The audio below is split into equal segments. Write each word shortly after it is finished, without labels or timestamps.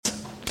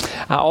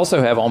I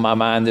also have on my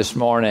mind this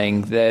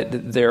morning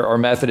that there are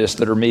Methodists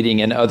that are meeting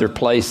in other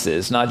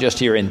places, not just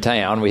here in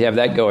town. We have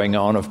that going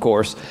on, of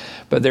course,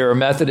 but there are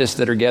Methodists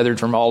that are gathered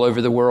from all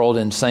over the world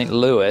in St.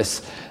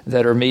 Louis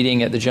that are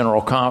meeting at the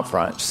General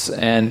Conference.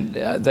 And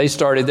they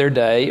started their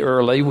day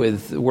early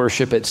with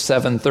worship at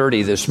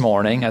 7:30 this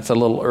morning. That's a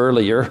little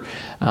earlier.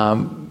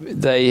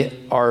 They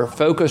are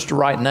focused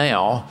right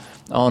now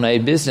on a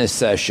business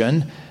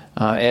session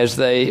as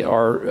they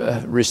are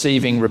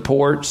receiving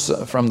reports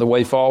from the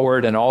Way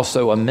Forward and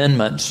also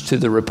amendments to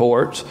the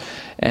reports.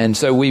 And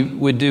so we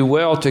would do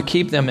well to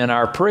keep them in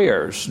our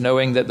prayers,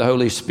 knowing that the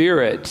Holy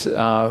Spirit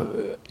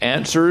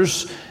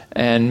answers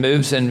and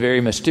moves in very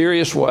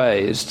mysterious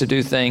ways to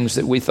do things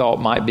that we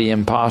thought might be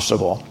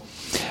impossible.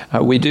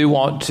 We do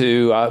want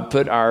to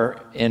put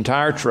our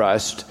entire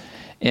trust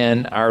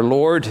in our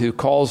Lord, who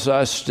calls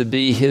us to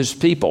be His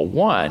people,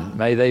 one.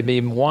 May they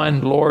be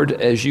one, Lord,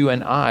 as you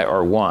and I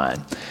are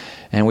one.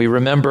 And we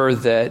remember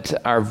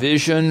that our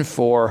vision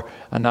for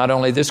not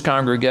only this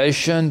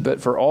congregation,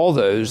 but for all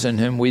those in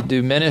whom we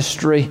do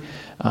ministry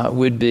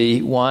would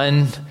be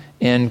one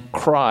in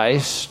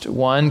Christ,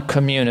 one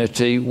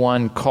community,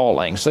 one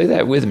calling. Say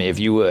that with me if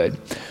you would.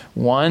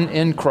 One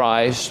in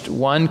Christ,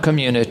 one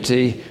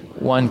community,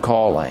 one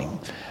calling.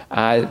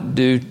 I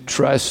do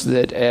trust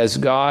that as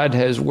God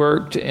has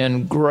worked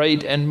in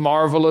great and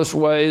marvelous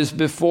ways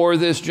before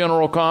this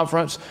General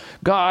Conference,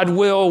 God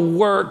will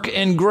work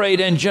in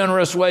great and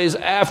generous ways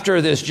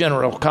after this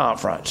General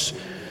Conference.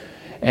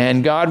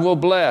 And God will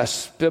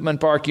bless Pittman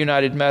Park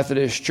United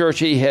Methodist Church.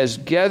 He has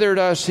gathered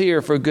us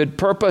here for good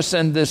purpose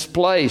in this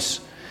place,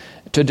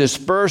 to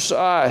disperse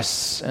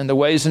us and the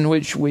ways in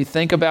which we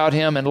think about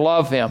Him and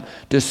love Him.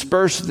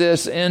 Disperse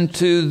this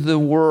into the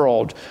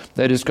world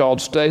that is called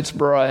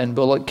Statesboro and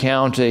Bullock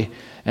County,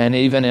 and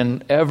even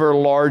in ever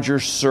larger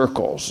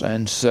circles.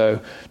 And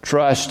so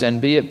trust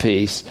and be at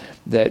peace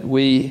that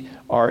we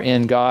are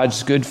in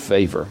God's good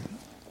favor.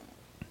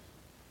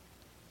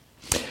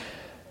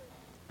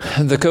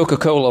 The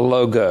Coca-Cola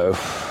logo.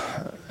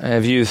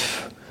 Have you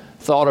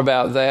thought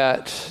about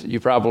that?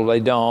 You probably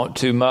don't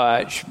too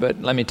much,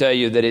 but let me tell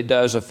you that it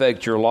does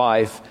affect your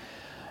life.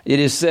 It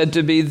is said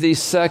to be the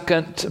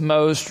second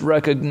most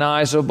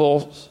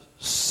recognizable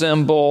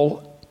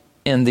symbol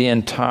in the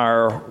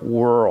entire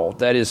world.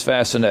 That is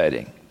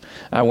fascinating.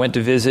 I went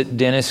to visit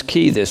Dennis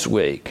Key this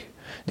week.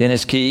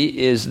 Dennis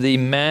Key is the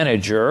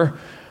manager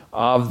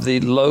of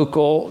the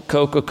local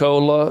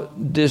Coca-Cola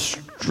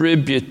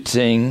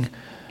distributing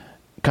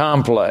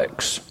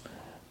complex.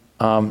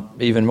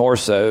 Even more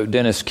so,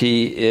 Dennis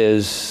Key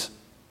is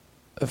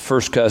a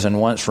first cousin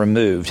once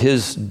removed.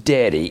 His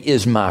daddy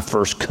is my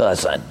first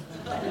cousin.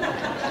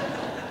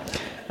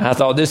 I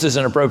thought this is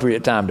an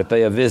appropriate time to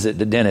pay a visit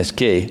to Dennis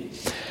Key.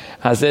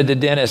 I said to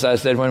Dennis,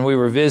 when we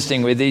were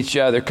visiting with each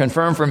other,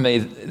 confirm for me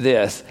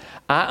this.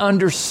 I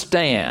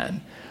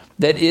understand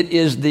that it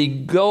is the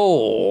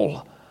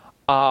goal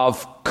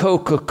of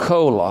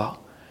Coca-Cola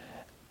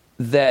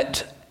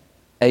that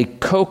a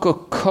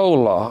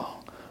Coca-Cola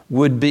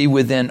would be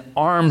within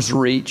arm's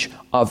reach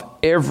of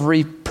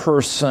every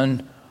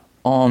person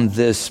on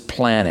this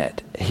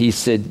planet. He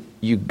said,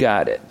 you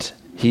got it.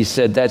 He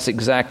said, that's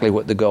exactly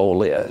what the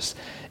goal is.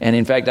 And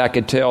in fact, I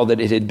could tell that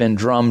it had been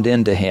drummed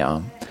into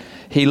him.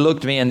 He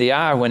looked me in the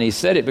eye when he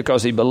said it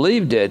because he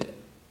believed it,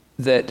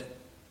 that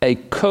a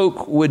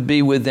Coke would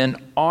be within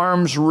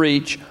arm's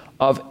reach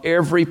of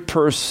every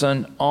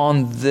person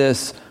on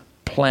this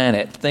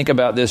planet. Think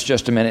about this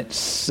just a minute.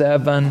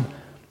 7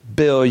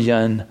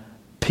 billion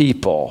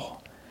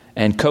people.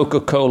 And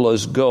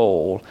Coca-Cola's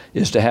goal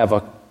is to have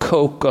a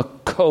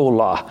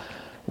Coca-Cola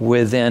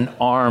within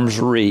arm's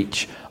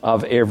reach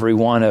of every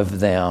one of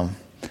them.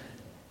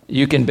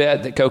 You can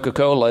bet that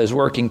Coca-Cola is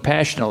working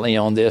passionately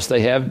on this.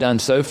 They have done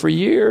so for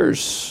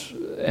years,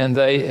 and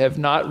they have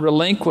not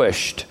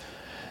relinquished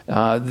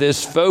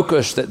this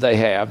focus that they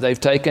have. They've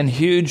taken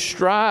huge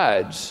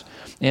strides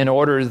in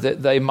order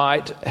that they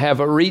might have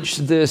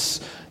reached this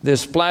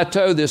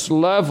plateau, this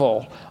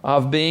level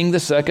of being the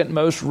second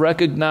most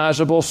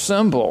recognizable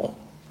symbol.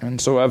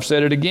 And so I've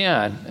said it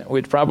again,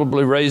 which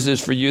probably raises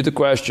for you the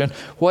question,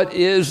 what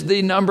is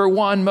the number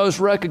one most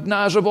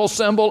recognizable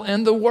symbol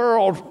in the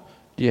world?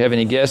 Do you have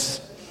any guess?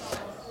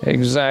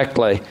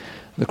 Exactly.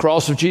 The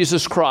cross of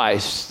Jesus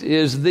Christ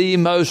is the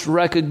most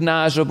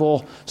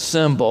recognizable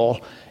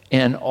symbol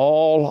in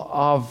all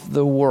of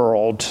the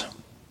world.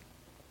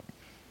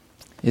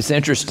 It's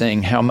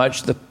interesting how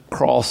much the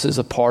cross is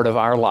a part of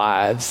our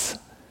lives.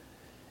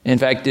 In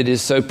fact, it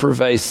is so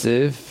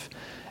pervasive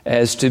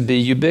as to be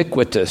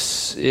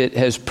ubiquitous. It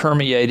has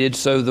permeated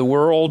so the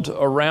world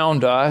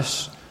around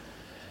us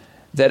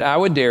that I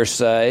would dare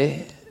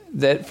say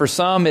that for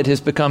some it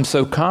has become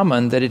so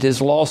common that it has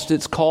lost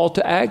its call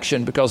to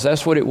action, because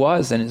that's what it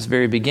was in its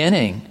very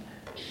beginning.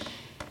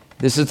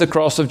 This is the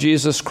cross of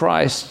Jesus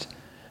Christ,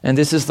 and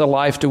this is the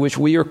life to which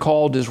we are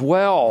called as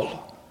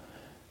well.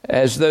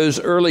 As those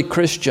early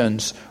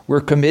Christians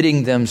were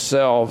committing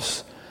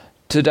themselves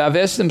to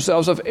divest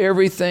themselves of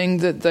everything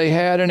that they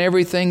had and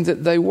everything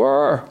that they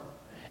were,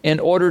 in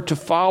order to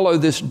follow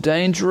this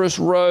dangerous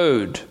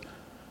road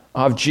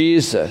of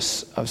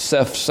Jesus, of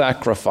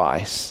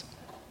self-sacrifice.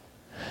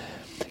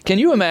 Can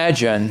you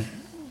imagine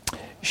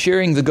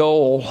sharing the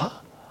goal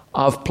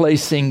of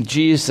placing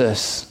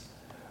Jesus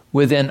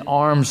within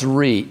arm's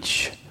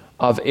reach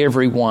of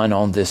everyone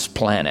on this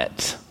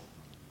planet?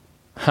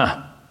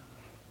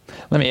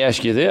 Let me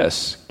ask you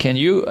this. Can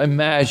you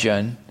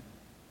imagine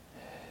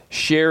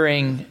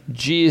sharing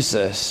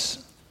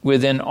Jesus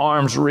within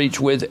arm's reach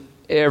with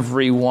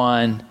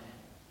everyone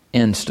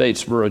in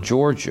Statesboro,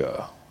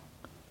 Georgia,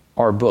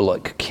 or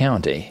Bullock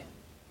County?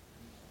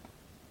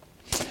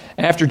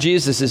 After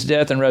Jesus'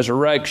 death and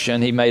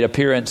resurrection, he made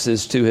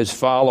appearances to his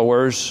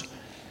followers,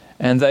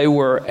 and they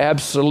were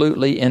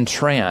absolutely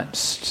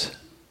entranced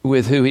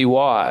with who he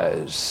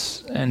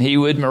was. And he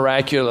would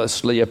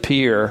miraculously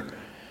appear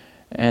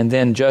and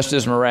then just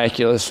as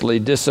miraculously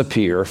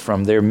disappear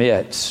from their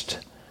midst.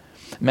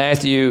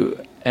 Matthew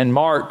and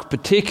Mark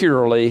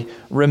particularly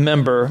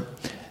remember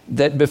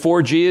that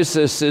before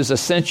Jesus'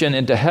 ascension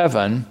into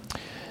heaven,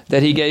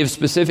 that he gave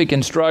specific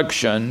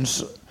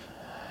instructions.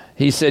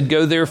 He said,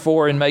 "Go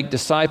therefore and make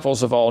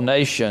disciples of all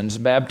nations,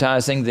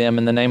 baptizing them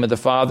in the name of the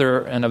Father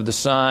and of the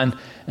Son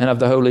and of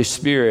the Holy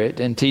Spirit,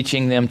 and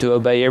teaching them to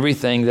obey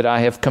everything that I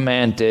have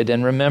commanded.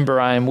 And remember,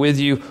 I am with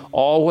you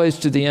always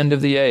to the end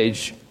of the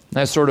age."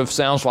 That sort of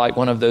sounds like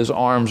one of those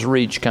arm's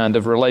reach kind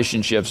of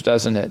relationships,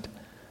 doesn't it?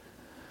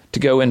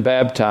 To go and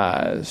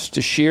baptize,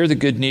 to share the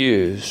good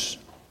news.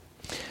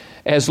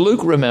 As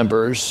Luke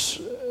remembers,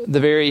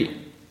 the very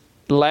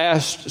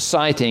last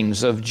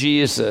sightings of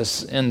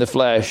Jesus in the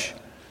flesh,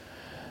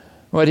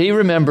 what he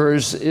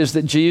remembers is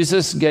that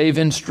Jesus gave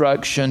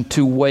instruction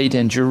to wait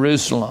in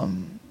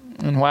Jerusalem.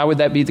 And why would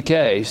that be the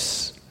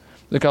case?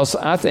 Because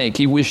I think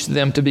he wished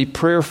them to be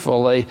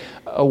prayerfully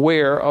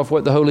aware of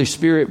what the Holy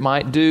Spirit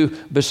might do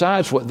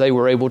besides what they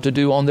were able to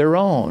do on their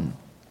own.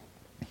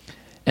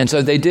 And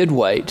so they did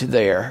wait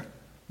there,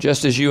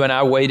 just as you and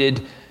I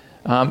waited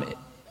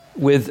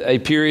with a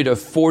period of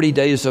 40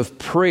 days of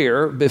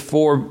prayer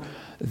before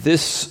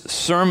this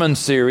sermon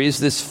series,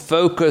 this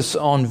focus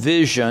on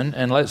vision.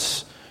 And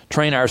let's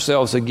train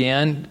ourselves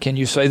again. Can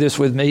you say this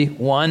with me?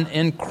 One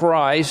in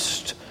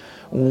Christ,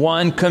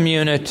 one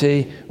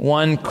community,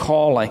 one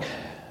calling.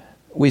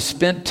 We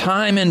spent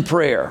time in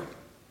prayer,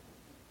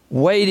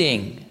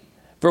 waiting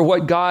for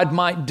what God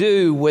might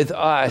do with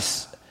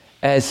us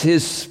as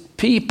His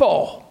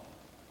people.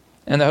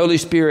 And the Holy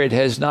Spirit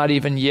has not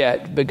even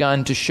yet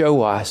begun to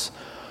show us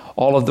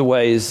all of the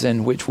ways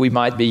in which we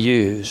might be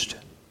used.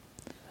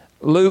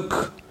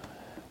 Luke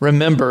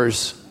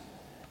remembers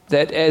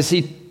that as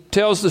he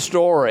tells the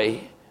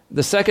story,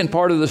 the second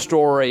part of the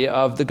story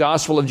of the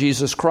gospel of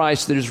Jesus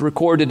Christ that is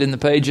recorded in the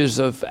pages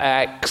of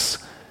Acts,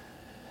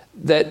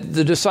 that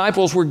the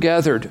disciples were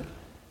gathered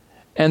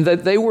and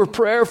that they were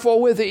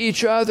prayerful with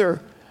each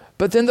other.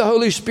 But then the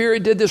Holy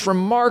Spirit did this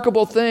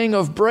remarkable thing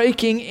of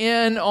breaking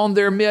in on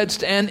their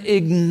midst and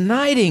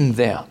igniting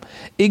them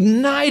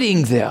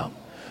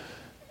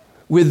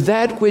with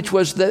that which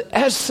was the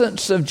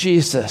essence of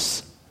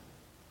Jesus.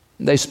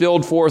 They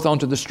spilled forth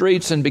onto the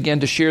streets and began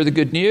to share the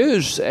good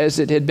news as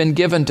it had been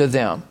given to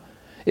them.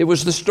 It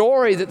was the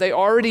story that they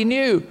already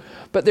knew,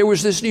 but there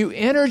was this new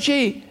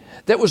energy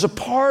that was a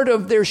part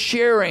of their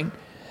sharing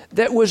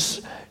that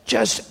was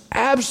just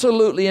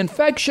absolutely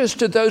infectious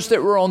to those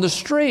that were on the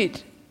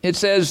street. It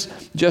says,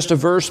 just a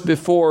verse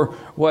before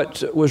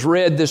what was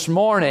read this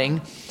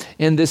morning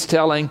in this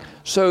telling,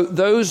 so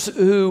those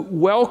who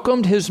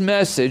welcomed his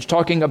message,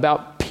 talking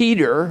about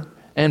Peter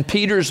and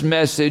Peter's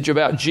message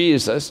about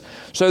Jesus,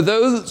 so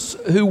those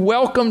who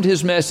welcomed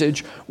his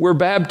message were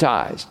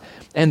baptized.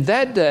 And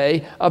that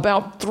day,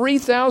 about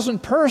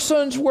 3,000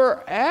 persons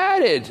were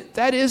added.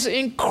 That is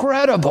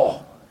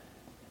incredible.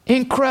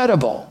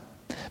 Incredible.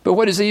 But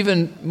what is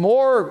even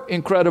more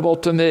incredible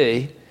to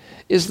me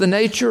is the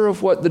nature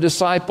of what the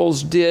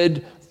disciples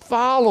did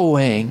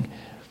following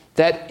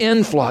that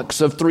influx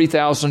of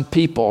 3,000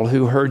 people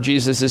who heard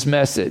Jesus'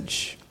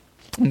 message.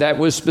 And that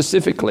was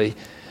specifically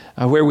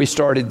where we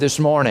started this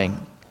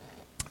morning.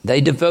 They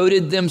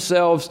devoted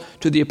themselves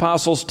to the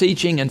apostles'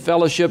 teaching and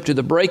fellowship, to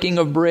the breaking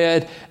of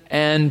bread,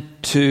 and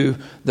to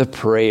the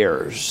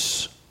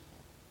prayers.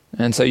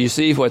 And so you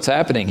see what's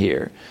happening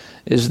here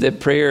is that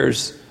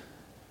prayers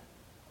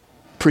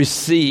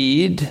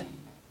precede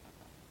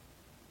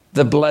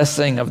the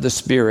blessing of the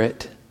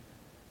Spirit,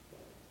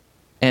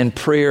 and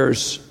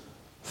prayers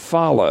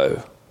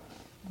follow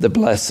the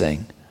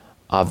blessing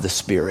of the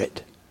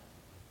Spirit.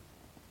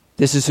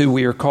 This is who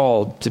we are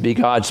called to be,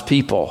 God's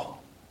people.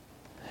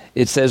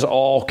 It says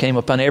all came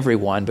upon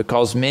everyone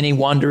because many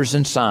wonders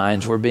and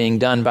signs were being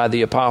done by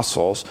the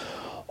apostles.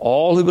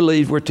 All who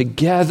believed were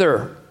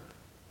together,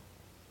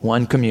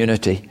 one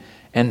community,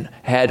 and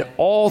had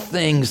all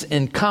things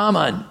in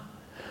common.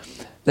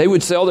 They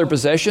would sell their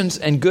possessions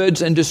and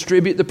goods and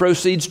distribute the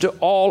proceeds to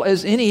all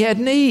as any had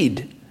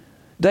need.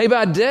 Day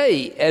by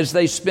day, as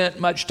they spent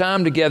much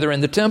time together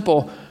in the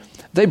temple,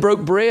 they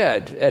broke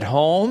bread at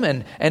home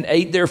and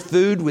ate their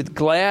food with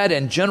glad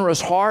and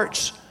generous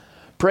hearts,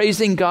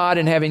 praising God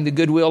and having the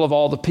goodwill of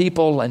all the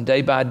people, and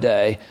day by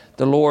day,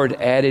 the Lord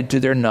added to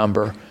their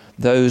number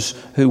those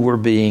who were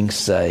being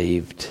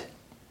saved.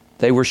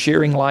 They were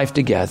sharing life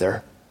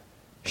together.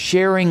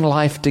 And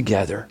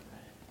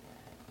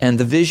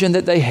the vision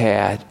that they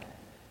had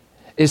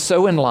is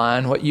so in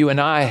line what you and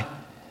I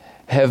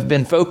have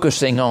been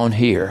focusing on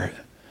here,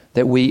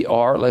 that we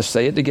are, let's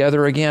say it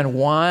together again,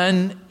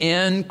 one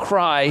in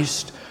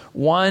Christ,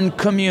 one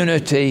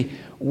community,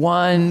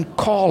 one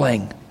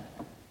calling.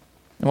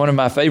 And one of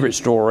my favorite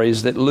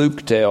stories that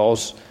Luke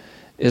tells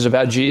is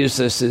about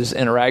Jesus'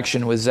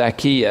 interaction with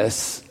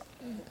Zacchaeus,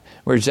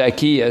 where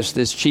Zacchaeus,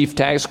 this chief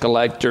tax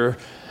collector,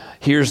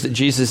 hears that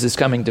Jesus is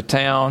coming to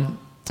town.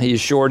 He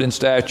is short in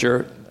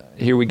stature.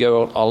 Here we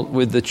go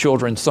with the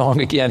children's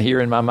song again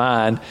here in my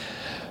mind.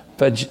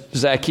 But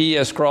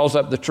Zacchaeus crawls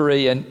up the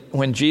tree, and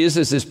when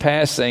Jesus is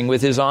passing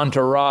with his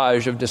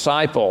entourage of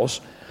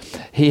disciples,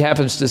 he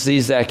happens to see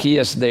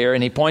Zacchaeus there,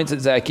 and he points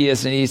at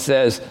Zacchaeus and he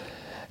says,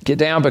 "Get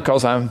down,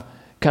 because I'm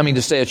coming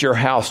to stay at your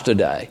house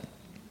today."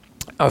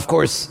 Of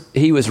course,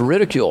 he was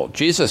ridiculed.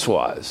 Jesus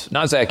was,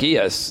 not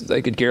Zacchaeus.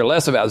 They could care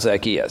less about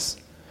Zacchaeus.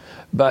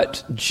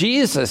 But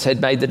Jesus had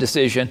made the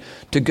decision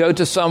to go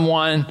to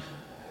someone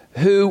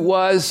who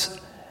was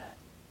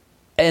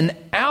an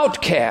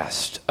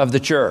outcast of the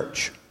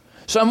church,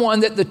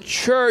 someone that the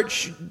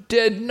church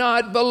did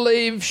not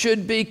believe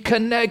should be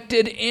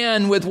connected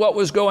in with what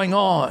was going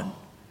on,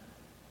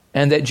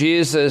 and that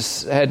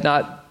Jesus had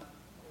not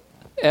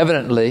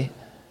evidently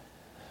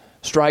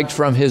striked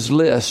from his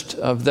list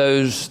of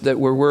those that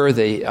were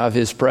worthy of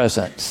his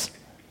presence.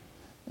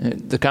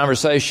 The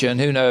conversation,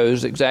 who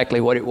knows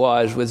exactly what it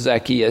was with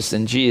Zacchaeus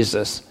and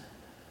Jesus,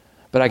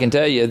 but I can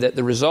tell you that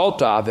the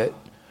result of it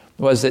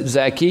was that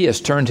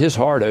Zacchaeus turned his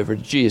heart over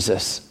to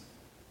Jesus.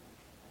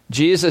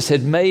 Jesus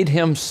had made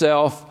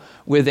himself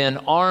within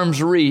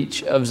arm's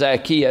reach of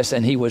Zacchaeus,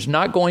 and he was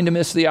not going to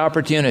miss the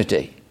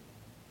opportunity.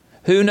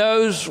 Who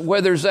knows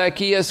whether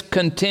Zacchaeus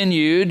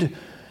continued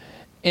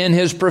in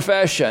his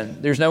profession?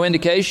 There's no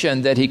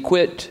indication that he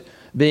quit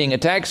being a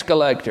tax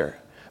collector.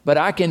 But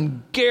I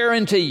can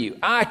guarantee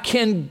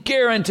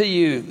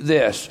you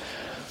this,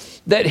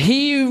 that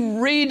he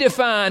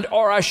redefined,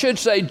 or I should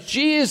say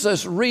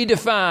Jesus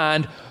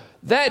redefined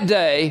that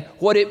day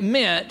what it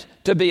meant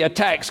to be a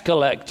tax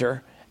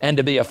collector and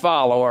to be a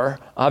follower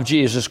of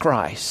Jesus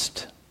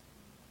Christ.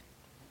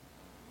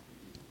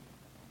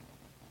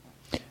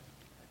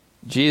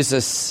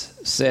 Jesus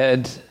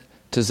said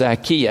to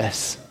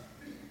Zacchaeus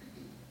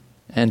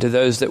and to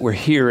those that were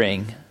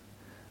hearing,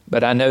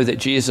 but I know that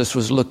Jesus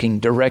was looking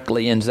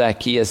directly in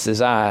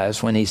Zacchaeus'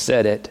 eyes when he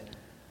said it.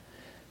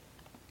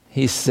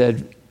 He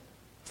said,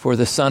 "For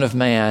the Son of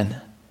Man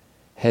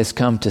has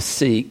come to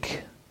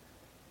seek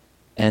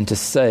and to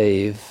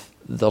save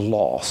the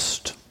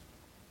lost."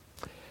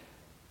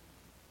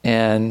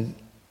 And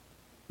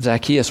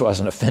Zacchaeus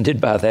wasn't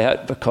offended by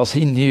that, because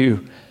he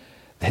knew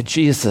that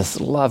Jesus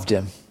loved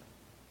him.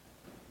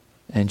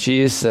 And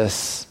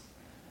Jesus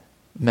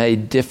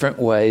made different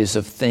ways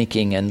of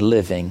thinking and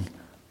living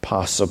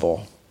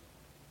possible.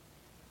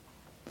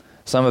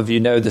 Some of you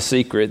know the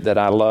secret that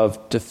I love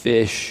to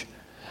fish.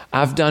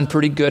 I've done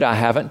pretty good. I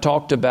haven't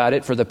talked about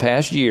it for the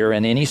past year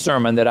in any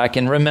sermon that I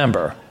can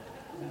remember.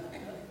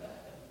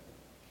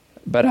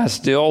 But I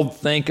still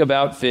think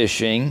about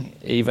fishing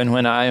even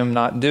when I am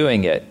not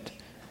doing it.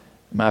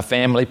 My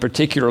family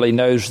particularly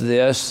knows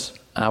this.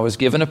 I was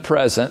given a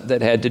present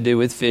that had to do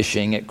with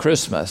fishing at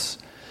Christmas.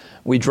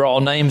 We draw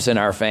names in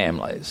our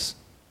families.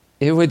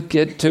 It would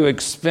get too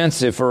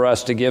expensive for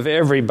us to give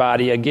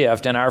everybody a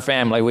gift in our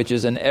family, which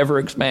is an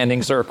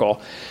ever-expanding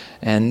circle.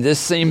 And this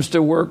seems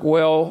to work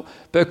well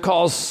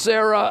because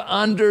Sarah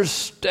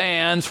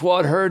understands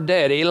what her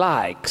daddy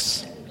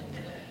likes.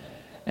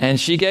 And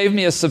she gave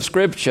me a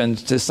subscription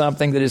to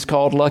something that is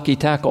called Lucky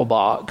Tackle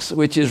Box,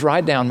 which is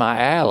right down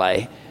my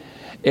alley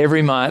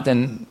every month.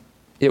 And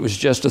it was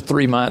just a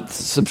 3-month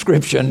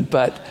subscription,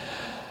 but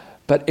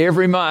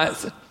every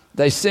month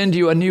they send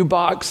you a new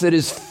box that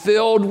is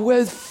filled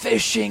with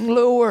fishing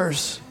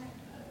lures.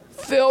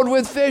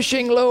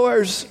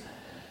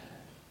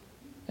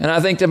 And I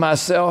think to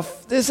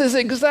myself, this is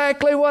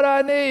exactly what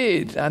I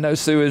need. I know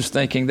Sue is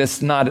thinking,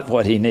 that's not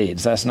what he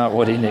needs. That's not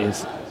what he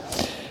needs.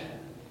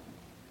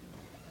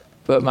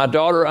 But my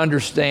daughter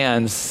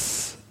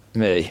understands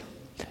me.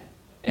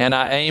 And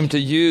I aim to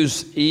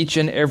use each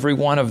and every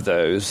one of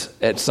those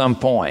at some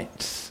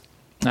point.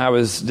 I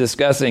was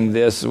discussing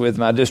this with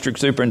my district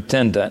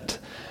superintendent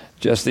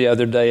just the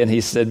other day, and he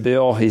said,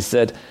 "Bill," he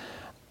said,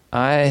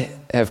 "I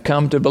have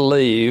come to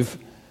believe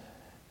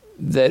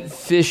that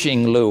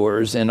fishing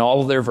lures in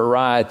all their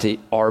variety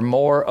are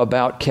more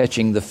about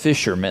catching the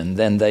fishermen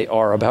than they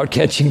are about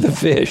catching the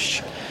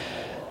fish."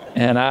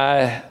 And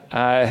I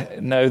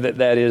know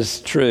that is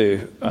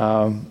true.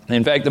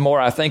 In fact, the more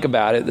I think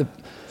about it,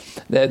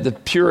 that the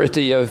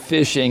purity of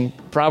fishing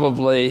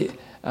probably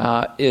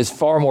is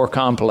far more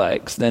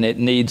complex than it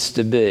needs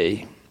to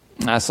be.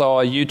 I saw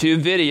a YouTube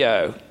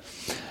video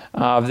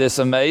of this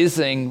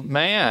amazing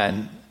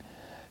man.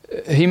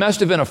 He must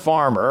have been a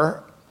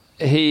farmer.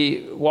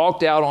 he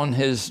walked out on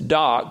his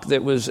dock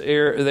that was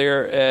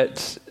there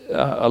at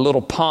a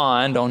little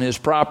pond on his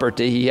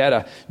property. He had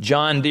a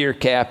John Deere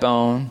cap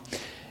on,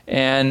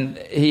 and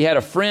he had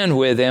a friend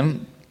with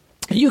him.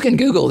 You can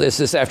Google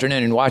this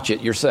afternoon and watch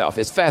it yourself.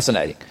 It's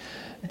fascinating.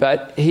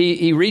 But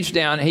he reached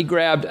down, he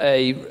grabbed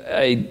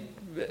a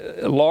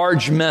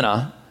large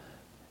minnow.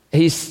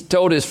 He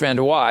told his friend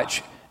to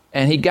watch,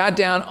 and he got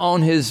down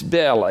on his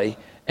belly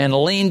and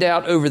leaned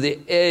out over the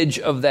edge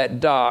of that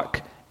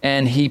dock,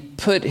 and he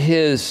put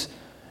his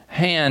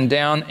hand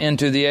down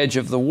into the edge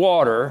of the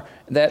water,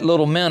 that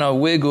little minnow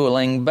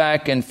wiggling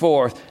back and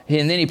forth.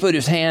 And then he put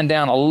his hand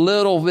down a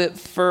little bit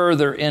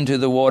further into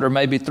the water,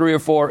 maybe 3 or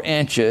 4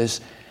 inches.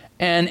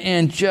 And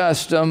in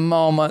just a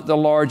moment, the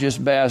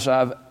largest bass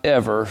I've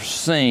ever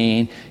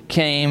seen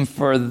came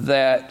for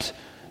that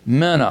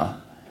minnow.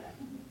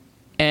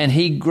 And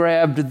he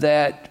grabbed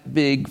that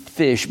big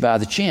fish by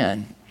the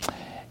chin,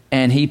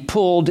 and he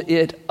pulled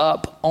it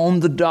up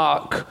on the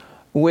dock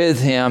with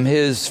him.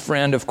 His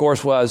friend, of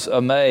course, was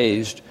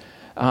amazed.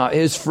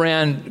 His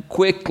friend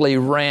quickly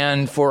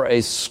ran for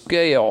a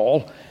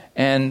scale,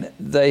 and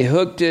they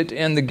hooked it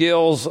in the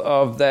gills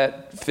of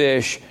that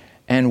fish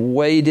and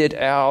weighed it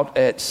out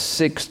at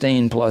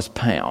 16 plus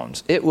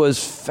pounds. It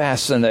was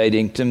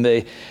fascinating to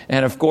me.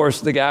 And of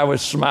course, the guy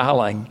was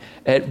smiling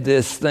at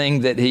this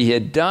thing that he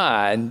had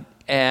done.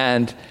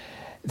 And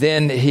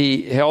then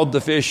he held the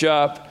fish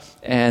up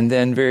and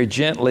then very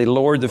gently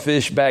lowered the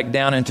fish back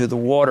down into the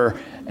water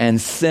and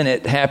sent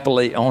it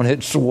happily on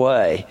its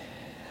way.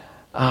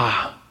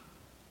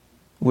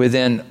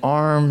 Within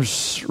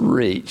arm's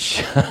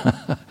reach.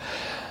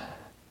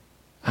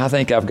 I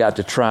think I've got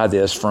to try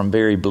this from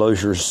Barry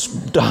Blosier's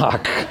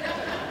dock.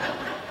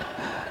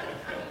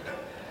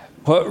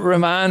 What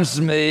reminds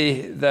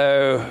me,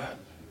 though,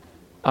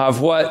 of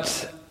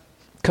what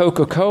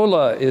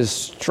Coca-Cola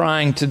is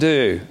trying to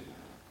do,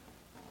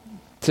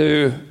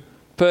 to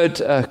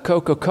put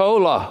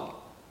Coca-Cola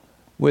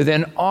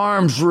within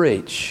arm's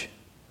reach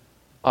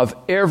of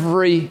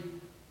every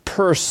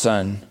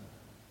person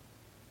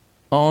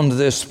on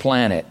this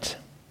planet.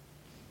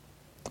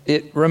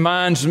 It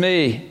reminds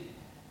me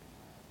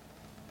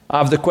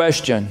of the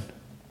question,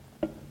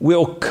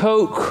 will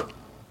Coke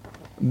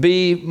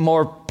be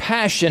more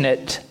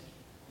passionate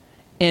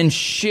in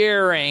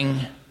sharing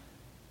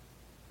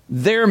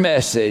their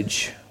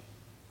message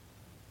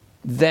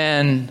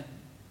than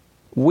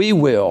we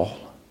will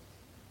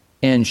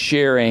in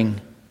sharing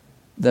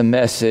the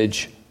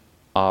message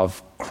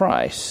of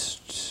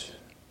Christ?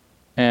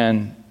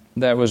 And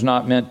that was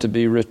not meant to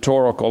be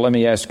rhetorical. Let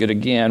me ask it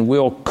again.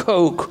 Will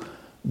Coke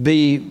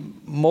be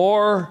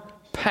more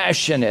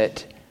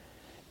passionate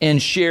in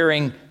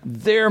sharing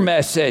their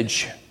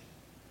message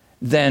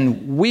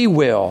than we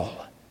will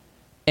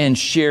in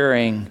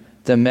sharing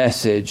the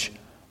message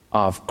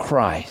of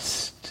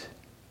Christ?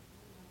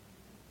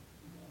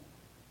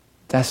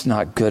 That's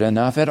not good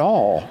enough at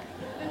all.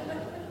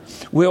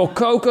 Will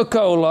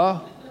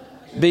Coca-Cola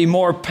be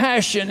more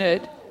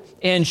passionate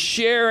in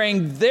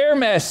sharing their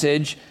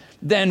message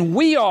than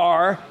we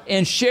are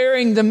in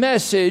sharing the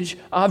message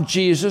of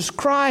Jesus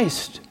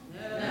Christ?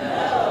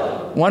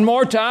 No. One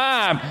more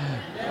time.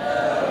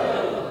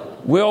 No.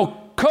 Will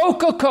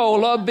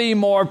Coca-Cola be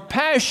more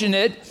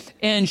passionate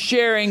in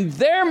sharing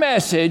their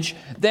message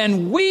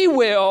than we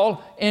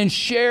will in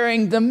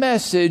sharing the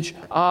message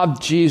of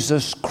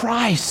Jesus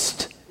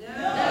Christ?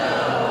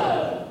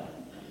 No.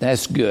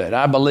 That's good.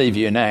 I believe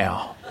you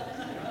now.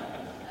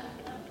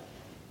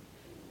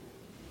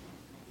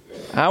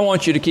 I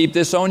want you to keep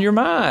this on your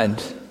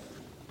mind,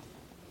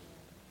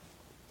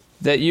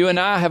 that you and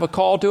I have a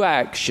call to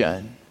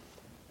action.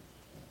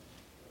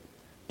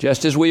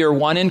 Just as we are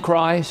one in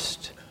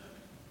Christ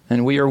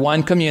and we are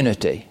one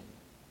community,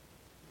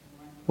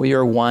 we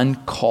are one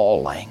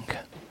calling.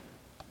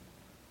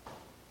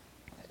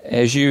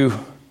 As you,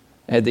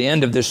 at the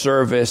end of the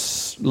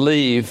service,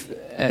 leave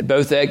at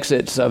both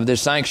exits of the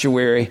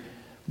sanctuary,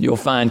 you'll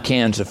find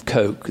cans of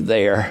Coke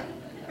there.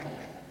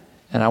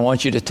 And I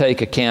want you to take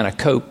a can of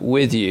Coke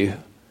with you.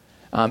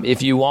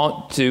 If you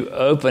want to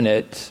open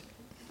it,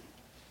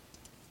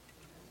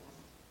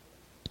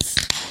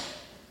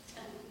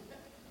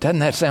 doesn't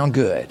that sound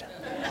good?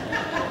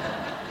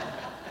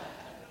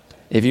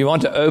 If you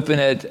want to open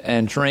it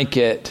and drink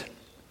it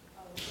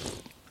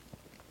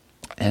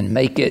and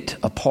make it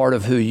a part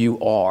of who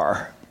you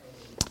are,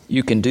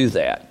 you can do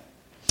that.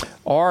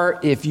 Or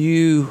if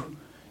you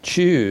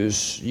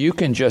choose, you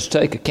can just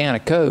take a can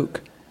of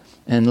Coke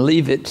and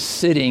leave it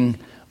sitting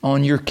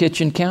on your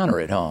kitchen counter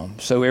at home.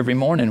 So every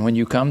morning when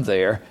you come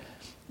there,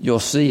 you'll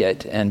see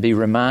it and be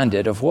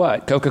reminded of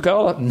what?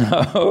 Coca-Cola?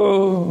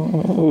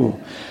 No.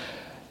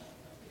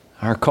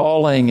 Our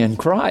calling in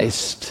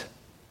Christ.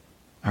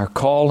 Our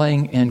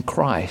calling in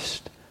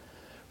Christ,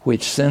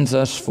 which sends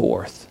us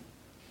forth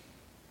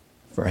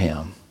for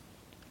Him.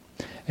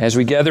 As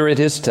we gather at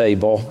His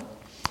table,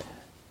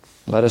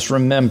 let us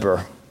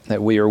remember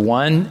that we are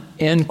one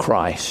in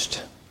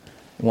Christ,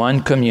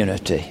 one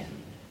community,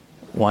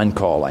 one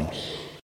calling.